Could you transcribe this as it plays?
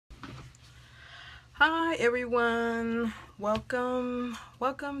Hi everyone. Welcome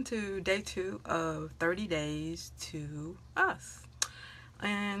to day 2 of 30 days to us.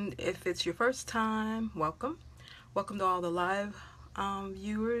 And if it's your first time, welcome. Welcome to all the live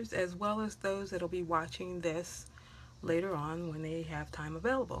viewers as well as those that'll be watching this later on when they have time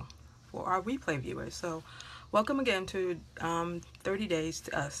available for our replay viewers. So welcome again to 30 days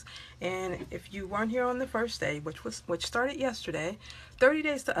to us. And if you weren't here on the first day, which started yesterday, 30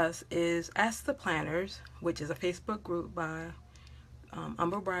 days to us is Ask the Planners, which is a Facebook group by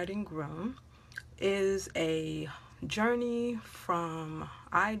Bride and Groom, is a journey from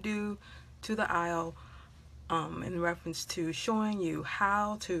I do to the aisle in reference to showing you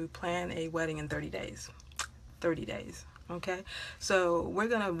how to plan a wedding in 30 days. 30 days. Okay, so we're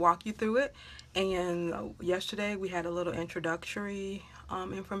gonna walk you through it. And yesterday we had a little introductory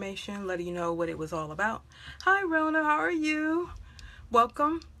information letting you know what it was all about. Hi Rona, how are you?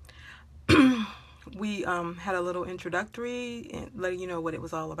 Welcome. We had a little introductory letting you know what it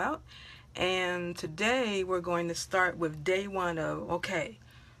was all about. And today we're going to start with day 1 of, okay,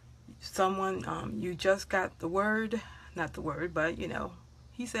 someone, you just got the word, not the word, but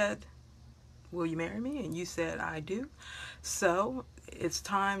he said, will you marry me? And you said, I do. So it's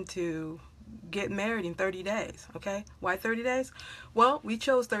time to get married in 30 days, okay? Why 30 days? Well, we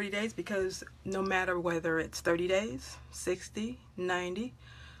chose 30 days because no matter whether it's 30 days, 60, 90,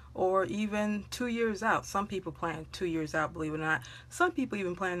 or even 2 years out. Some people plan 2 years out, believe it or not. Some people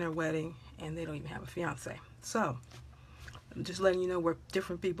even plan their wedding and they don't even have a fiance. So I'm just letting you know where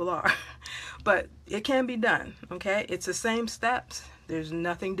different people are. But it can be done, okay? It's the same steps. There's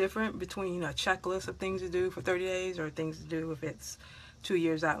nothing different between a checklist of things to do for 30 days or things to do if it's 2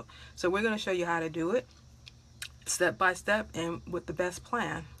 years out. So we're going to show you how to do it step by step and with the best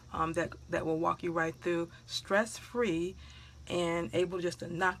plan that will walk you right through stress-free and able just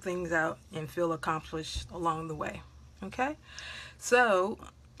to knock things out and feel accomplished along the way. Okay? So,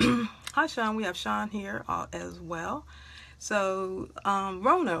 hi Sean. We have Sean here as well. So,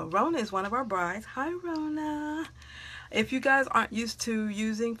 Rona is one of our brides. Hi, Rona. If you guys aren't used to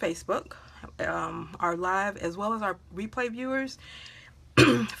using Facebook, our live as well as our replay viewers,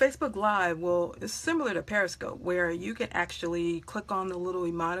 Facebook Live is similar to Periscope, where you can actually click on the little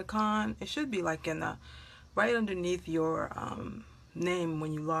emoticon. It should be like in the right underneath your name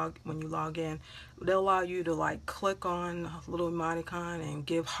when you log in. They'll allow you to like click on a little emoticon and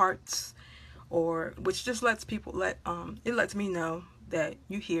give hearts, or which just lets people it lets me know that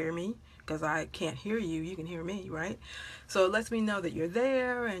you hear me, because I can't hear you, you can hear me, right? So it lets me know that you're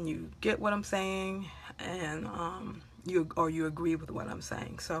there and you get what I'm saying, and you agree with what I'm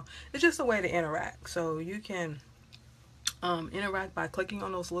saying. So it's just a way to interact. So you can interact by clicking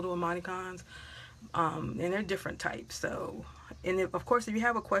on those little emoticons, and they're different types. So, and of course, if you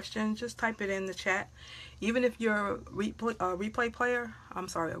have a question, just type it in the chat. Even if you're a replay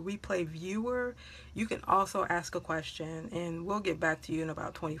viewer, you can also ask a question and we'll get back to you in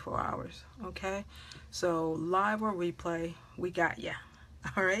about 24 hours. Okay? So live or replay, we got ya.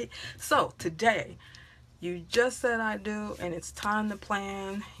 All right? So today, you just said I do, and it's time to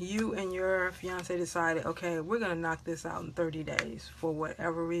plan. You and your fiance decided, okay, we're going to knock this out in 30 days for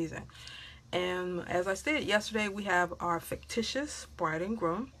whatever reason. And as I stated yesterday, we have our fictitious bride and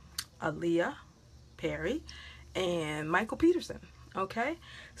groom, Alyiah Perry and Michael Peterson. Okay,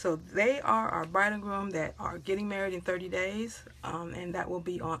 so they are our bride and groom that are getting married in 30 days, and that will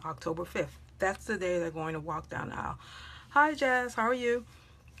be on October 5th. That's the day they're going to walk down the aisle. Hi Jazz, how are you?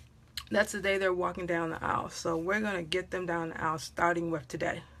 That's the day they're walking down the aisle. So we're going to get them down the aisle starting with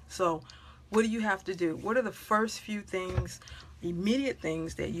today. So what do you have to do? What are the first few things, immediate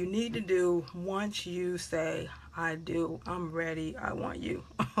things that you need to do once you say, I do, I'm ready, I want you?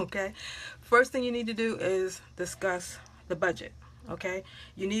 Okay? First thing you need to do is discuss the budget. Okay?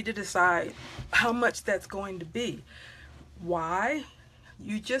 You need to decide how much that's going to be. Why?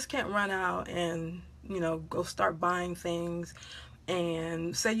 You just can't run out and, go start buying things.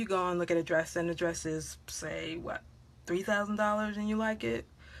 And say you go and look at a dress and the dress is, say, what, $3,000 and you like it?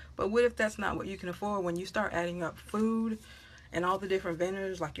 But what if that's not what you can afford? When you start adding up food and all the different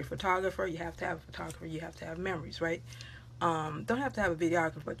vendors, like your photographer, you have to have a photographer, you have to have memories, right? Don't have to have a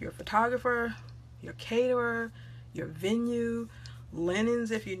videographer, but your photographer, your caterer, your venue,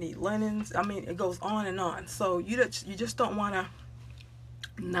 linens if you need linens. I mean, it goes on and on. So you just don't want to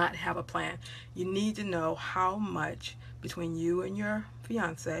not have a plan. You need to know how much between you and your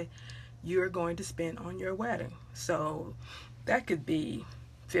fiance you're going to spend on your wedding. So that could be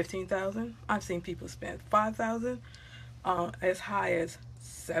 $15,000. I've seen people spend $5,000, as high as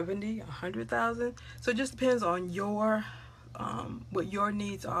 $70,000, $100,000. So it just depends on your what your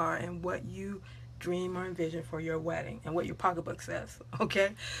needs are and what you dream or envision for your wedding and what your pocketbook says. Okay,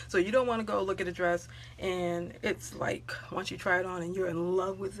 so you don't want to go look at a dress and it's like once you try it on and you're in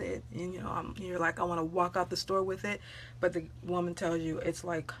love with it, and you're like, I want to walk out the store with it, but the woman tells you it's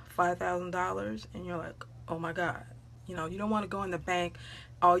like $5,000 and you're like, oh my God. You don't want to go in the bank,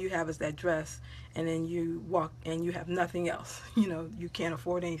 all you have is that dress, and then you walk and you have nothing else. You can't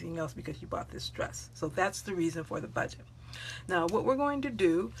afford anything else because you bought this dress. So that's the reason for the budget. Now what we're going to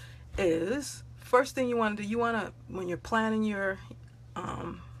do is, first thing you want to do, when you're planning your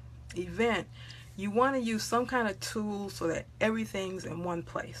event, you want to use some kind of tool so that everything's in one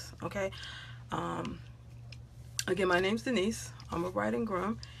place. Okay, again, my name's Denise. I'm a Bride and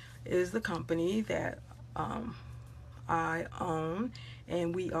Groom is the company that I own,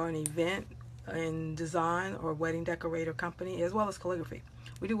 and we are an event and design or wedding decorator company, as well as calligraphy.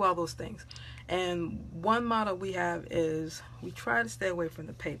 We do all those things. And one motto we have is we try to stay away from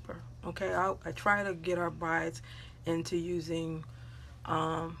the paper. Okay, I try to get our brides into using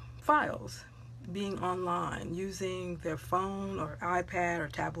files, being online, using their phone or iPad or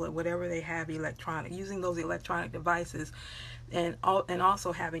tablet, whatever they have electronic, using those electronic devices, and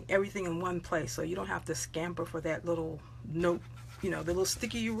also having everything in one place, so you don't have to scamper for that little note, the little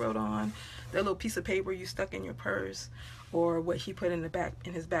sticky you wrote on, that little piece of paper you stuck in your purse, or what he put in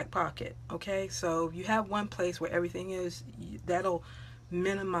his back pocket. Okay, so you have one place where everything is. That'll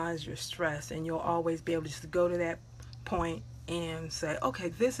minimize your stress, and you'll always be able to just go to that point and say, okay,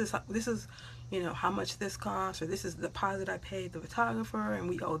 this is how much this costs, or this is the deposit I paid the photographer and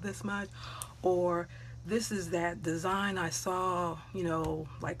we owe this much, or this is that design I saw,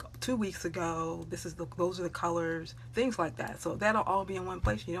 like 2 weeks ago. Those are the colors, things like that. So that'll all be in one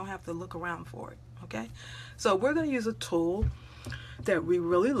place. You don't have to look around for it. Okay, so we're going to use a tool that we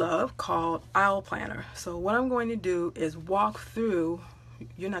really love called Aisle Planner. So what I'm going to do is walk through.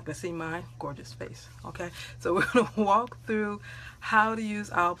 You're not going to see my gorgeous face. Okay, so we're going to walk through how to use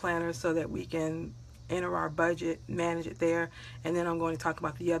Aisle Planner so that we can enter our budget, manage it there, and then I'm going to talk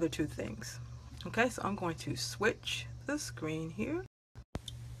about the other two things. Okay, so I'm going to switch the screen here.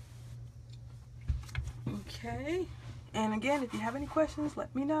 Okay, and again, if you have any questions,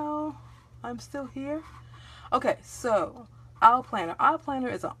 let me know. I'm still here. Okay, so Aisle Planner. Aisle Planner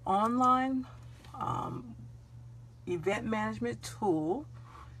is an online event management tool.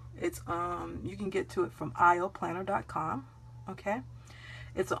 It's you can get to it from aisleplanner.com. Okay,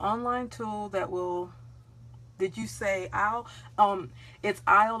 it's an online tool that will. Did you say aisle? It's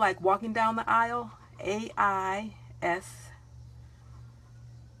aisle like walking down the aisle. AISLE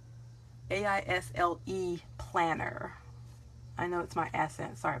planner. I know it's my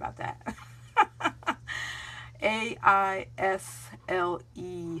accent. Sorry about that. AISLE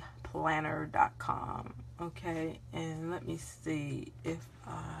planner.com. And let me see if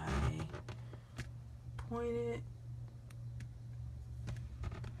I point it.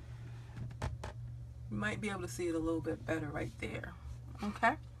 You might be able to see it a little bit better right there.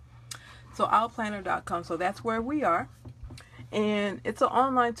 Okay, so aisleplanner.com. So that's where we are, and it's an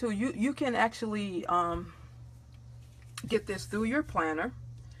online tool. You can actually get this through your planner,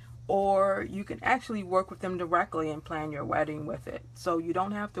 or you can actually work with them directly and plan your wedding with it. So you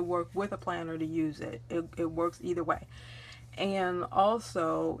don't have to work with a planner to use it. It works either way. And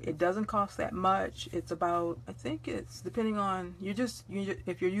also, it doesn't cost that much. It's about, I think it's, depending on,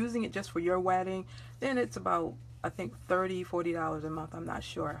 if you're using it just for your wedding, then it's about, I think, $30-40 a month. I'm not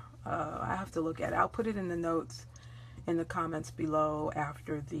sure. I have to look at it. I'll put it in the notes in the comments below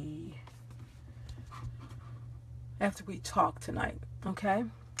after we talk tonight. Okay,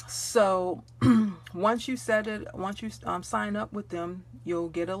 so once you sign up with them, you'll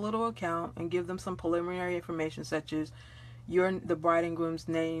get a little account and give them some preliminary information, such as the bride and groom's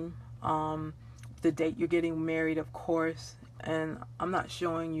name, the date you're getting married, of course. And I'm not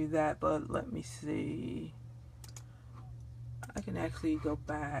showing you that, but let me see. I can actually go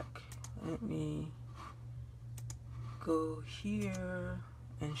back. Let me go here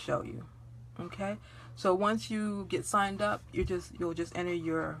and show you. Okay, so once you get signed up, you'll just enter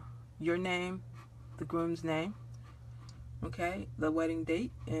your name, the groom's name, okay, the wedding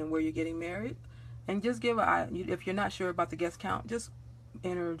date, and where you're getting married, and just if you're not sure about the guest count, just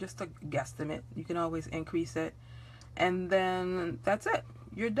enter just a guesstimate. You can always increase it, and then that's it.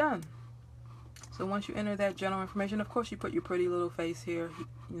 You're done. So once you enter that general information, of course you put your pretty little face here,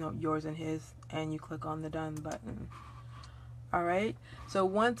 yours and his, and you click on the done button. All right, so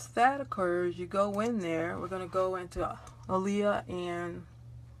once that occurs, you go in there. We're going to go into Alyiah and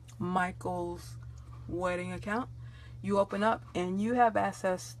Michael's wedding account. You open up and you have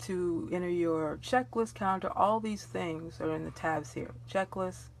access to enter your checklist, calendar. All these things are in the tabs here.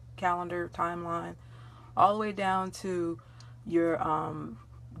 Checklist, calendar timeline, all the way down to your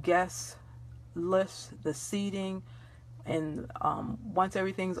guest list, the seating, and once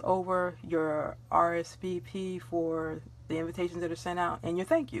everything's over, your RSVP for the invitations that are sent out, and your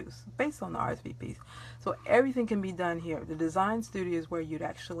thank yous based on the RSVPs. So everything can be done here. The design studio is where you'd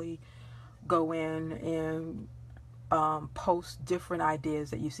actually go in and post different ideas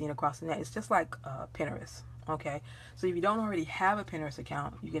that you've seen across the net. It's just like Pinterest. Okay, so if you don't already have a Pinterest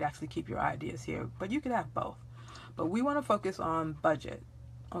account, you could actually keep your ideas here, but you could have both. But we want to focus on budget.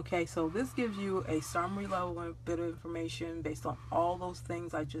 Okay, so this gives you a summary level bit of information based on all those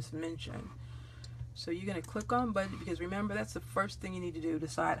things I just mentioned. So you're going to click on budget, because remember, that's the first thing you need to do.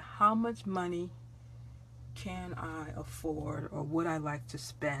 Decide how much money can I afford, or would I like to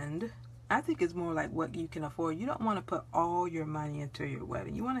spend. I think it's more like what you can afford. You don't want to put all your money into your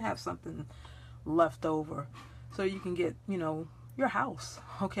wedding. You want to have something left over so you can get, your house.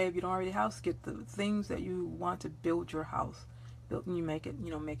 Okay, if you don't already have a house, get the things that you want to build your house. And you make it,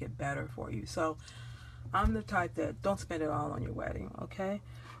 make it better for you. So I'm the type that don't spend it all on your wedding, okay?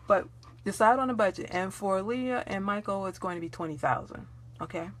 But decide on a budget. And for Alyiah and Michael, it's going to be $20,000,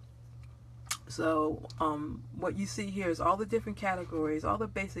 okay? So what you see here is all the different categories, all the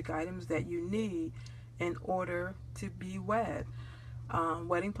basic items that you need in order to be wed.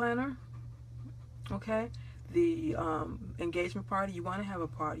 Wedding planner, okay? The engagement party. You want to have a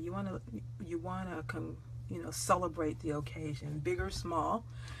party. You want to celebrate the occasion, big or small.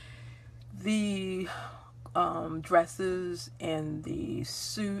 The dresses and the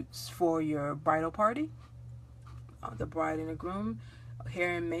suits for your bridal party, the bride and the groom,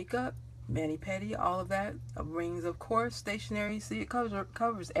 hair and makeup, mani-pedi, all of that. Rings, of course, stationery. See, it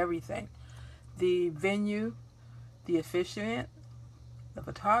covers everything. The venue, the officiant, the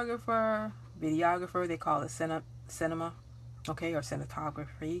photographer, videographer, they call it cinema, okay, or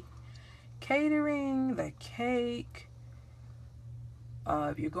cinematography. Catering, the cake.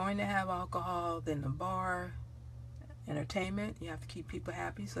 If you're going to have alcohol, then the bar. Entertainment, you have to keep people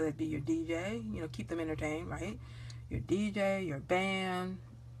happy, so that'd be your DJ, keep them entertained, right? Your DJ, your band,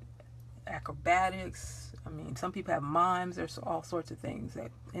 acrobatics. I mean, some people have mimes. There's all sorts of things that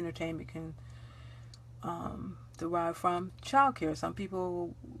entertainment can derive from. Childcare, some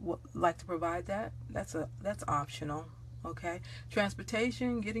people like to provide that. That's optional. Okay,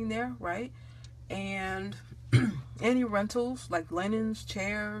 transportation, getting there, right? And any rentals like linens,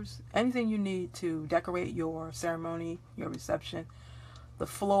 chairs, anything you need to decorate your ceremony, your reception. The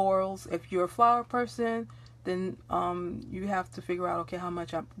florals, if you're a flower person, then you have to figure out, okay, how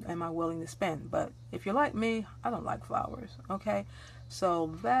much am I willing to spend? But if you're like me, I don't like flowers, okay?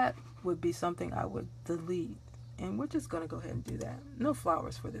 So that would be something I would delete. And we're just going to go ahead and do that. No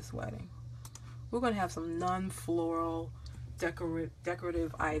flowers for this wedding. We're going to have some non-floral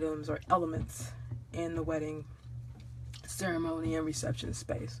decorative items or elements in the wedding ceremony and reception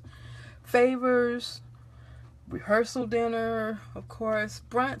space. Favors, rehearsal dinner, of course.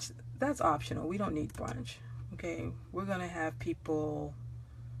 Brunch, that's optional. We don't need brunch. Okay, we're going to have people,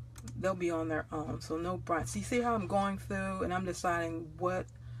 they'll be on their own. So no brunch. You see how I'm going through and I'm deciding what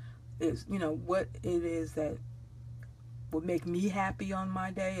is, what it is that would make me happy on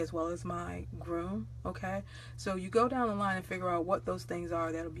my day as well as my groom, okay? So you go down the line and figure out what those things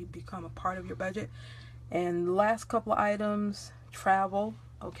are that'll become a part of your budget. And the last couple of items, travel,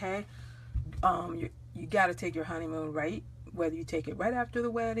 okay? You got to take your honeymoon right, whether you take it right after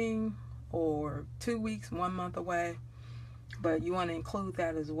the wedding or 2 weeks, 1 month away. But you want to include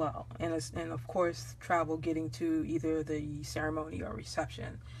that as well. And of course, travel getting to either the ceremony or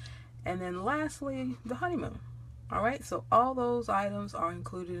reception. And then lastly, the honeymoon. All right, so all those items are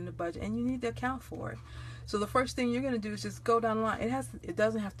included in the budget, and you need to account for it. So the first thing you're going to do is just go down the line. It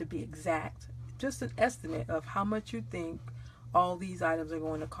doesn't have to be exact, just an estimate of how much you think all these items are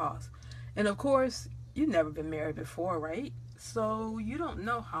going to cost. And of course, you've never been married before, right? So you don't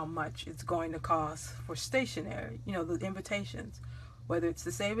know how much it's going to cost for stationery, the invitations, whether it's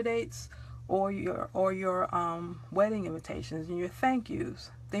the save the dates or your wedding invitations and your thank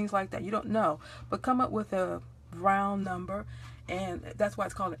yous, things like that. You don't know, but come up with a round number, and that's why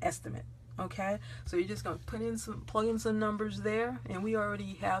it's called an estimate. Okay, so you're just going to plug in some numbers there, and we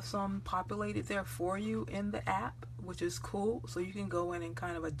already have some populated there for you in the app, which is cool. So you can go in and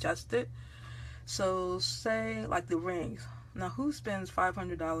kind of adjust it. So say like the rings. Now, who spends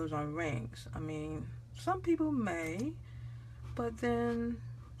 $500 on rings? I mean, some people may, but then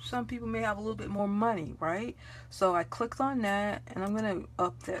some people may have a little bit more money, right? So I clicked on that, and I'm going to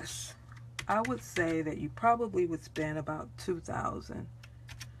up this. I would say that you probably would spend about $2,000.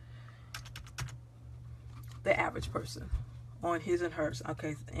 The average person, on his and hers.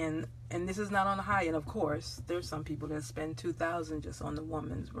 Okay, and this is not on the high end, of course. There's some people that spend $2,000 just on the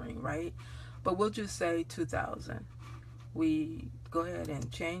woman's ring, right? But we'll just say $2,000. We go ahead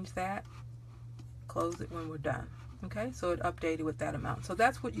and change that, close it when we're done. Okay, so it updated with that amount. So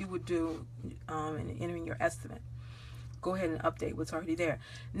that's what you would do in entering your estimate. Go ahead and update what's already there.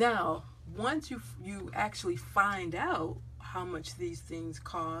 Now, once you actually find out how much these things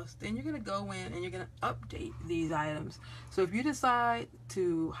cost, then you're going to go in and you're going to update these items. So if you decide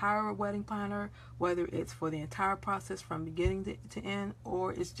to hire a wedding planner, whether it's for the entire process from beginning to end,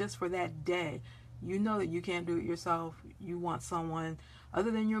 or it's just for that day, you know that you can't do it yourself. You want someone other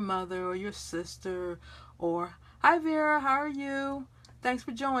than your mother or your sister, or hi Vera, how are you? Thanks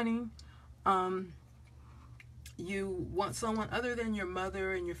for joining. You want someone other than your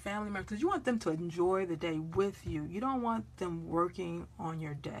mother and your family members, because you want them to enjoy the day with you. You don't want them working on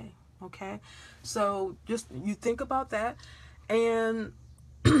your day. Okay, so just you think about that, and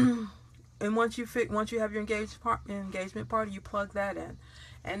and once you have your engagement party, you plug that in,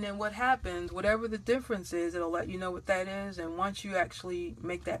 and then what happens, whatever the difference is, it'll let you know what that is. And once you actually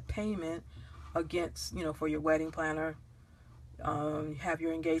make that payment against, for your wedding planner, you have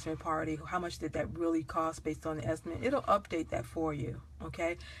your engagement party, how much did that really cost based on the estimate, it'll update that for you.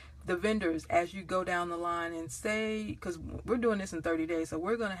 Okay, the vendors, as you go down the line and say, because we're doing this in 30 days, so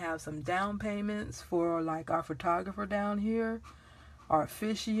we're going to have some down payments for like our photographer down here, our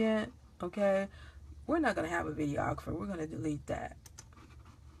officiant. Okay, we're not going to have a videographer, we're going to delete that.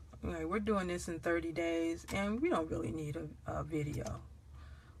 Okay, we're doing this in 30 days and we don't really need a video.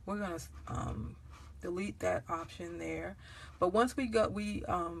 We're going to delete that option there. But once we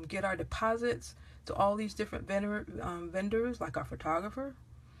get our deposits to all these different vendors, like our photographer,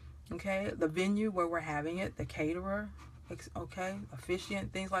 okay, the venue where we're having it, the caterer, okay,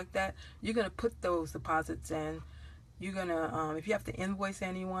 officiant, things like that, you're going to put those deposits in. You're going to, if you have to invoice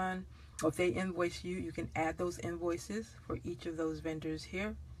anyone, or if they invoice you, you can add those invoices for each of those vendors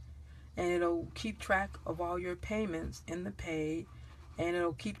here. And it'll keep track of all your payments in the paid, and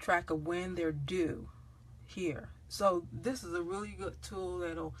it'll keep track of when they're due here. So this is a really good tool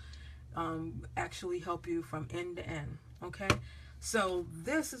that'll actually help you from end to end. Okay, so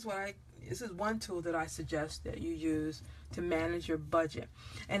this is one tool that I suggest that you use to manage your budget.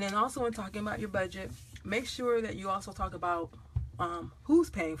 And then also, when talking about your budget, make sure that you also talk about who's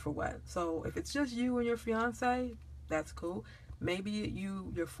paying for what. So if it's just you and your fiance, that's cool. Maybe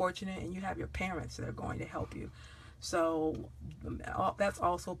you're fortunate and you have your parents that are going to help you. So that's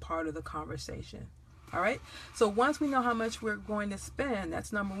also part of the conversation. All right. So once we know how much we're going to spend,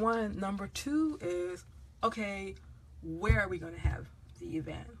 that's number one. Number two is, okay, where are we going to have the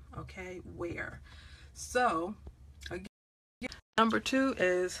event? Okay, where? So again, number two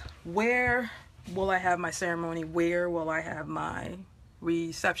is, where will I have my ceremony? Where will I have my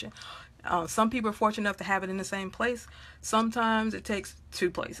reception? Some people are fortunate enough to have it in the same place. Sometimes it takes two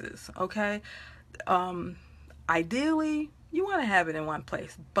places. Okay. Ideally, you want to have it in one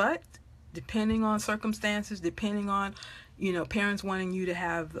place, but depending on circumstances, depending on, parents wanting you to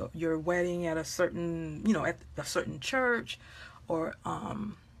have your wedding at a certain, at a certain church or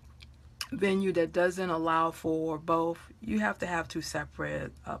venue that doesn't allow for both, you have to have two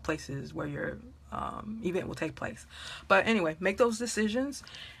separate places where your event will take place. But anyway, make those decisions.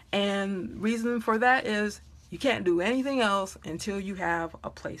 And reason for that is you can't do anything else until you have a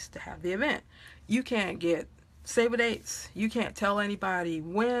place to have the event. You can't get save dates. You can't tell anybody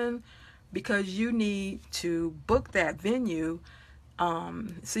when, because you need to book that venue,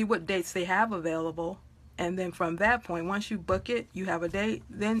 see what dates they have available, and then from that point, once you book it, you have a date,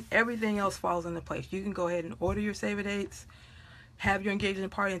 then everything else falls into place. You can go ahead and order your save dates, have your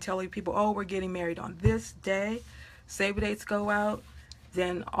engagement party, and tell people, oh, we're getting married on this day. Save dates go out,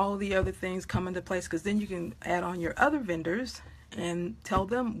 then all the other things come into place, because then you can add on your other vendors and tell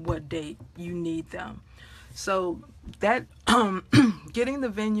them what date you need them. So that getting the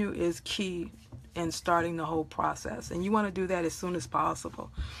venue is key in starting the whole process, and you want to do that as soon as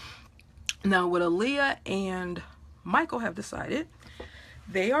possible. Now, what Alyiah and Michael have decided,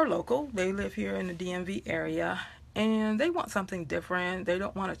 they are local. They live here in the DMV area, and they want something different. They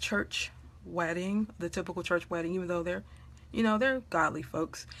don't want a church wedding, the typical church wedding, even though they're godly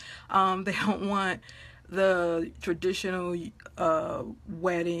folks. They don't want the traditional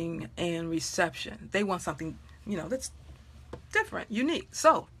wedding and reception. They want something, that's different, unique.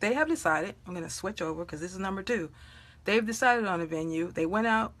 So they have decided, I'm going to switch over because this is number two. They've decided on a venue. They went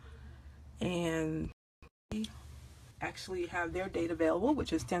out and actually have their date available,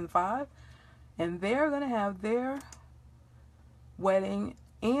 which is 10/5, and they're going to have their wedding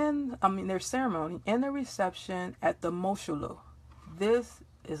and their ceremony and their reception at the Moshulu. This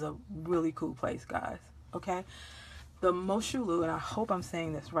is a really cool place, guys. Okay, the Moshulu, and I hope I'm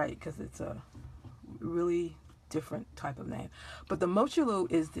saying this right because it's a really different type of name. But the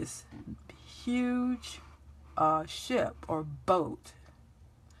Moshulu is this huge ship or boat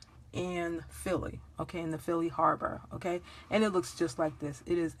in Philly, okay, in the Philly harbor, okay, and it looks just like this.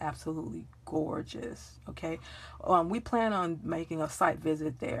 It is absolutely gorgeous, okay. We plan on making a site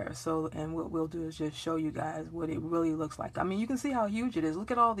visit there, so, and what we'll do is just show you guys what it really looks like. I mean, you can see how huge it is.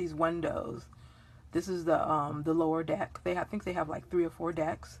 Look at all these windows. This is the lower deck. I think they have like 3 or 4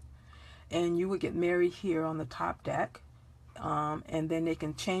 decks, and you would get married here on the top deck. And then they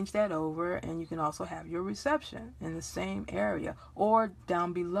can change that over, and you can also have your reception in the same area or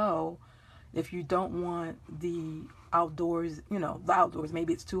down below if you don't want the outdoors, the outdoors.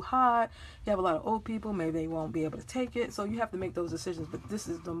 Maybe it's too hot, you have a lot of old people, maybe they won't be able to take it, so you have to make those decisions. But this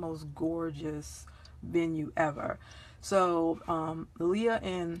is the most gorgeous venue ever. So Alyiah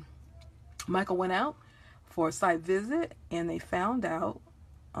and Michael went out for a site visit, and they found out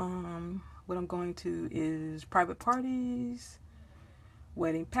what I'm going to is private parties,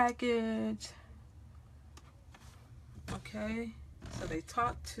 wedding package. Okay, so they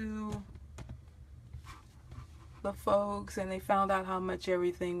talked to the folks and they found out how much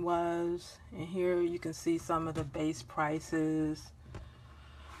everything was. And here you can see some of the base prices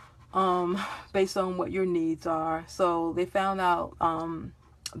based on what your needs are. So they found out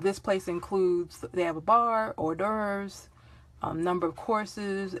this place includes, they have a bar, hors d'oeuvres, number of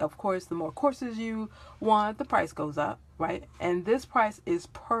courses. Of course, the more courses you want, the price goes up, right? And this price is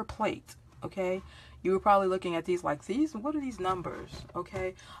per plate, okay? You were probably looking at these like, these, what are these numbers,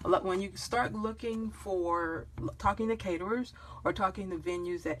 okay? When you start looking for, talking to caterers or talking to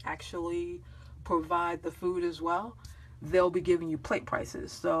venues that actually provide the food as well, they'll be giving you plate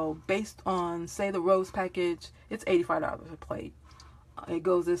prices. So based on, say, the rose package, it's $85 a plate. It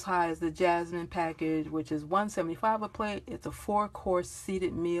goes as high as the Jasmine package, which is $175 a plate. It's a 4-course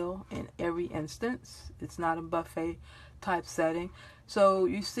seated meal in every instance. It's not a buffet type setting. So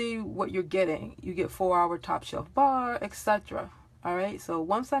you see what you're getting. You get 4-hour top shelf bar, etc. All right, so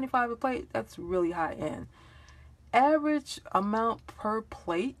 $175 a plate, that's really high end. Average amount per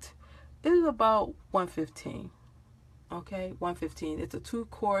plate is about $115. Okay, $115. It's a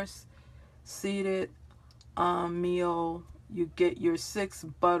 2-course seated meal. You get your 6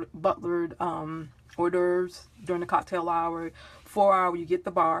 butlered hors d'oeuvres during the cocktail hour. 4-hour, you get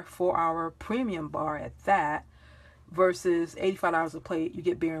the bar, 4-hour premium bar at that, versus $85 a plate, you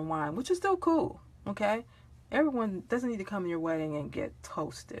get beer and wine, which is still cool, okay? Everyone doesn't need to come to your wedding and get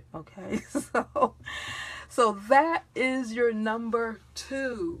toasted, okay? So that is your number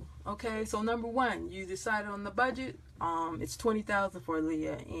 2, okay? So number 1, you decided on the budget. It's $20,000 for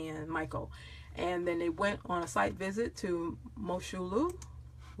Alyiah and Michael. And then they went on a site visit to Moshulu.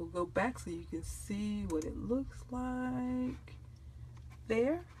 We'll go back so you can see what it looks like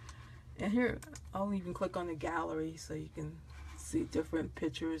there. And here, I'll even click on the gallery so you can see different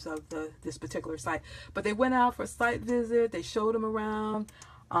pictures of this particular site. But they went out for a site visit. They showed them around.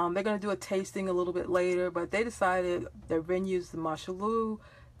 They're going to do a tasting a little bit later, but they decided their venue's the Moshulu.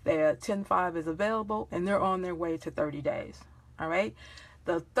 Their 10-5 is available, and they're on their way to 30 days. All right.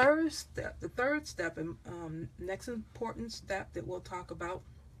 The third step, and next important step that we'll talk about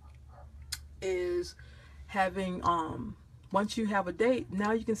is having, once you have a date,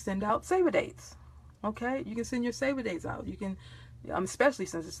 now you can send out save a dates. Okay, you can send your save a dates out. You can, especially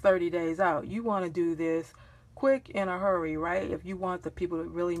since it's 30 days out, you want to do this quick, in a hurry, right? If you want the people that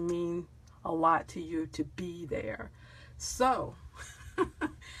really mean a lot to you to be there. So,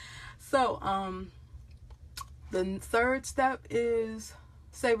 the third step is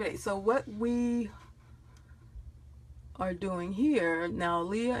save a date. So what we are doing here now,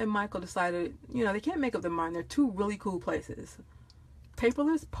 Alyiah and Michael decided, they can't make up their mind. They're 2 really cool places.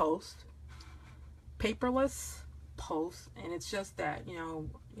 Paperless Post, and it's just that,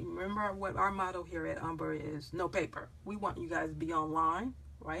 remember what our motto here at Umber is: no paper. We want you guys to be online,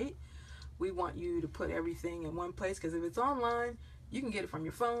 right? We want you to put everything in one place, because if it's online, you can get it from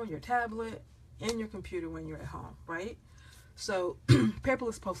your phone, your tablet, and your computer when you're at home, right? So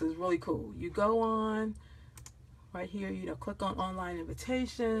paperless post is really cool. You go on right here, click on online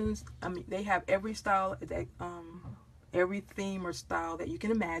invitations. They have every style, every theme or style that you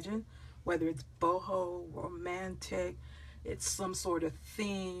can imagine, whether it's boho, romantic, it's some sort of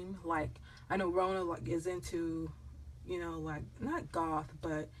theme. Like, I know Rona is into, not goth,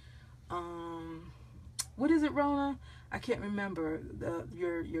 but what is it, Rona? I can't remember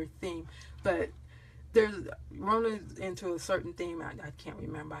your theme, but there's running into a certain theme. I can't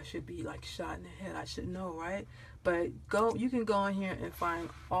remember. I should be like shot in the head. I should know, right? But you can go in here and find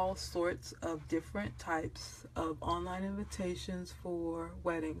all sorts of different types of online invitations for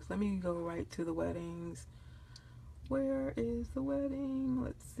weddings. Let me go right to the weddings. Where is the wedding?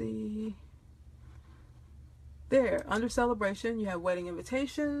 Let's see. There, under celebration, you have wedding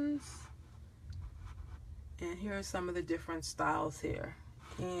invitations. And here are some of the different styles here.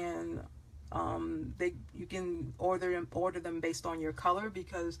 And you can order them based on your color,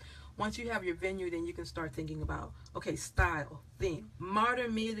 because once you have your venue, then you can start thinking about, okay, style, theme,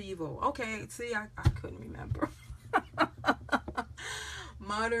 modern, medieval. Okay, see, I couldn't remember.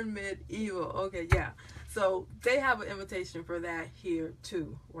 Modern, medieval. Okay, yeah. So they have an invitation for that here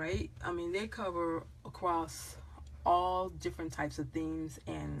too, right? I mean, they cover across all different types of themes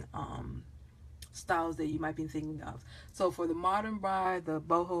and styles that you might be thinking of. So for the modern bride, the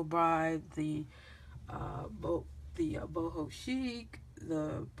boho bride, the boho chic,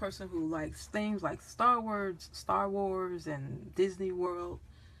 the person who likes things like Star Wars and Disney World,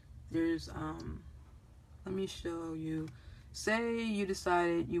 there's let me show you. Say you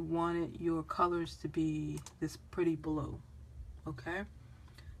decided you wanted your colors to be this pretty blue, okay?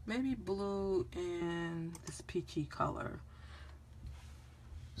 Maybe blue and this peachy color.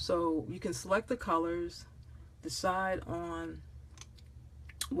 So you can select the colors, decide on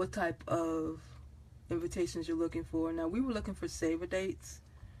what type of invitations you're looking for. Now, we were looking for save a dates,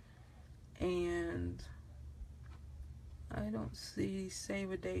 and I don't see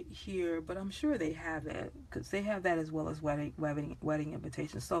save a date here, but I'm sure they have that, because they have that as well as wedding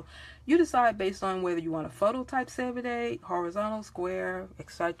invitations. So you decide based on whether you want a photo type save a date, horizontal, square,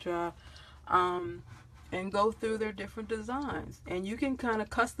 etc. And go through their different designs, and you can kind of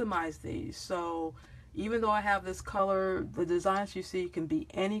customize these. So even though I have this color, the designs you see can be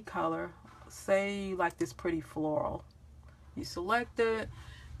any color. Say you like this pretty floral, you select it.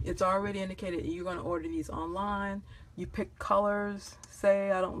 It's already indicated you're going to order these online. You pick colors.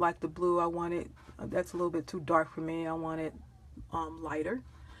 Say I don't like the blue, I want it, that's a little bit too dark for me, I want it lighter.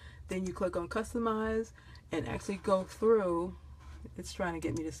 Then you click on customize and actually go through. It's trying to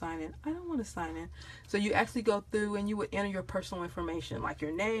get me to sign in. I don't want to sign in. So you actually go through and you would enter your personal information, like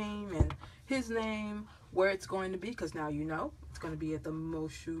your name and his name, where it's going to be, because now you know it's going to be at the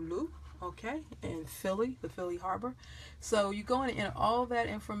Moshulu, okay, in Philly, the Philly Harbor. So you go in and enter all that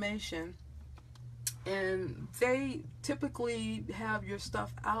information, and they typically have your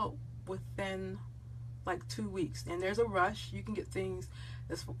stuff out within like 2 weeks. And there's a rush. You can get things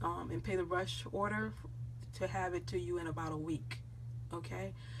that's and pay the rush order to have it to you in about a week.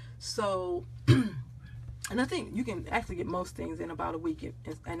 Okay, so and I think you can actually get most things in about a week,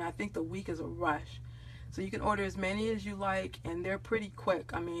 and I think the week is a rush. So you can order as many as you like, and they're pretty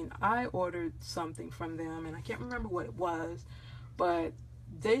quick. I mean, I ordered something from them, and I can't remember what it was, but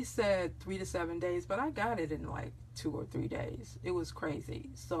they said 3 to 7 days, but I got it in like 2 or 3 days. It was crazy.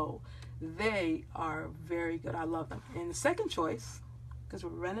 So they are very good. I love them. And the second choice, because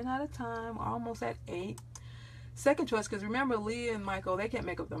we're running out of time, we're almost at 8. Second choice, because remember, Alyiah and Michael, they can't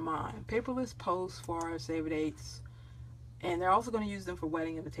make up their mind. Paperless posts for our save dates, and they're also going to use them for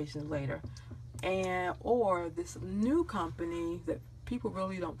wedding invitations later. And or this new company that people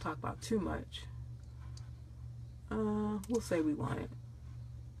really don't talk about too much. We'll say we want it.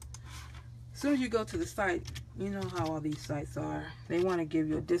 As soon as you go to the site, you know how all these sites are. They want to give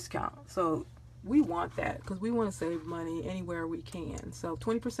you a discount. So we want that, because we want to save money anywhere we can. So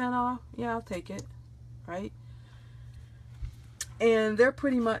 20% off, yeah, I'll take it, right? And they're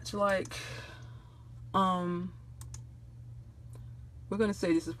pretty much like, we're going to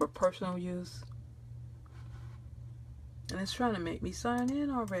say this is for personal use. And it's trying to make me sign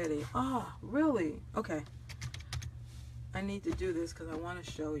in already. Ah, really? Okay. I need to do this because I want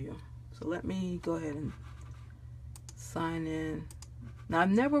to show you. So let me go ahead and sign in. Now,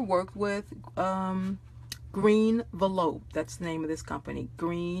 I've never worked with Green Velope. That's the name of this company.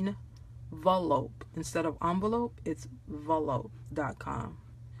 Green Velope. Instead of envelope, it's velope.com.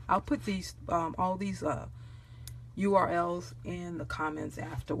 I'll put these all these URLs in the comments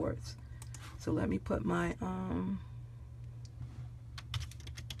afterwards. So let me put my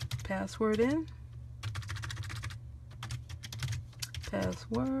password in.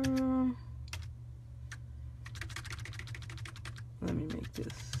 Password. Let me make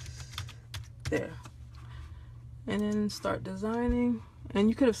this there. And then start designing. And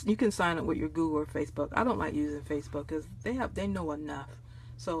you can sign up with your Google or Facebook. I don't like using Facebook because they know enough.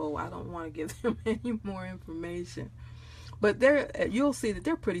 So I don't want to give them any more information. But you'll see that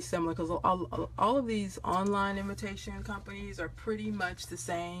they're pretty similar, because all of these online invitation companies are pretty much the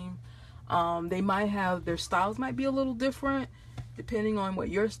same. They might have, their styles might be a little different depending on what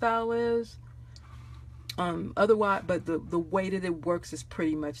your style is. Otherwise, but the way that it works is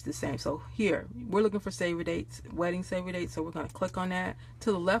pretty much the same. So here, we're looking for save dates, wedding save dates. So we're going to click on that.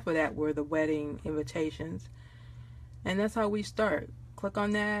 To the left of that were the wedding invitations. And that's how we start. Click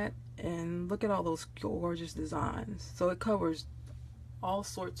on that and look at all those gorgeous designs. So it covers all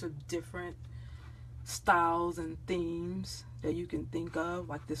sorts of different styles and themes that you can think of,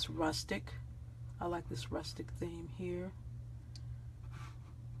 like this rustic. I like this rustic theme here.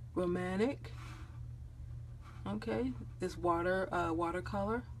 Romantic. Okay, this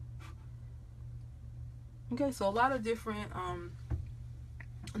watercolor. Okay, so a lot of different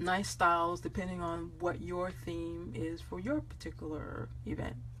nice styles depending on what your theme is for your particular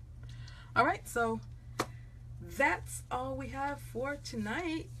event. All right, so that's all we have for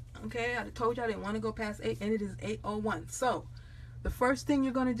tonight. Okay, I told you I didn't want to go past 8, and it is 8:01. So the first thing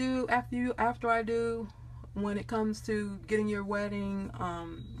you're going to do after I do, when it comes to getting your wedding,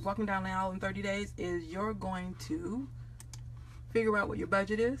 walking down the aisle in 30 days, is you're going to figure out what your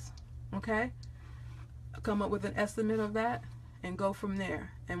budget is, okay? Come up with an estimate of that and go from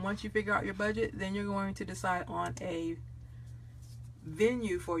there. And once you figure out your budget, then you're going to decide on a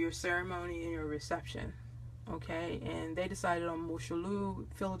venue for your ceremony and your reception, okay? And they decided on Mosholu,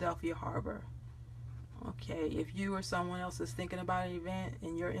 Philadelphia Harbor. Okay, if you or someone else is thinking about an event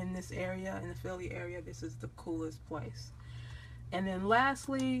and you're in this area, in the Philly area, this is the coolest place. And then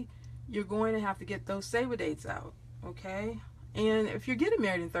lastly, you're going to have to get those save dates out, okay? And if you're getting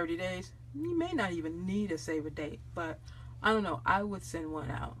married in 30 days, you may not even need a save date, but I don't know, I would send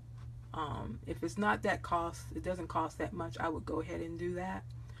one out. If it's not that cost, it doesn't cost that much, I would go ahead and do that.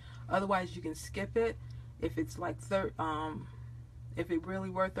 Otherwise, you can skip it. If it's like if it really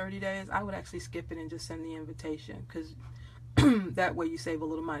were 30 days, I would actually skip it and just send the invitation, because that way you save a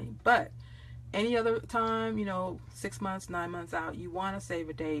little money. But any other time, 6 months, 9 months out, you want to save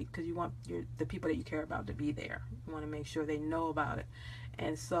a date because you want the people that you care about to be there. You want to make sure they know about it.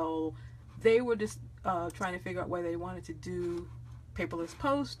 And so they were just trying to figure out whether they wanted to do paperless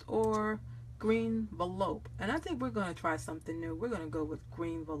post or green envelope. And I think we're going to try something new. We're going to go with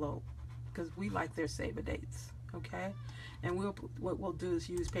green envelope because we like their save dates. Okay, and what we'll do is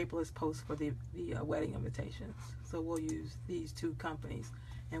use paperless post for the wedding invitations. So we'll use these two companies,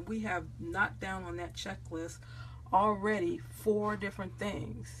 and we have knocked down on that checklist already 4 different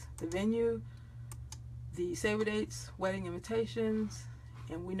things: the venue, the save dates, wedding invitations,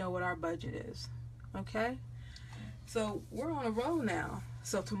 and we know what our budget is. Okay, so we're on a roll now.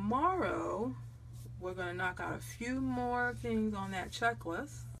 So tomorrow we're going to knock out a few more things on that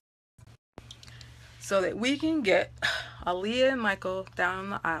checklist, so that we can get Alyiah and Michael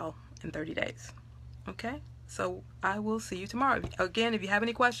down the aisle in 30 days. Okay? So I will see you tomorrow. Again, if you have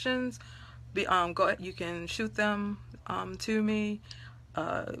any questions, you can shoot them to me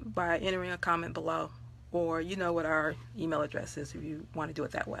by entering a comment below. Or you know what our email address is if you want to do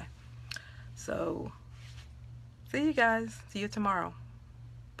it that way. So, see you guys. See you tomorrow.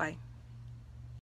 Bye.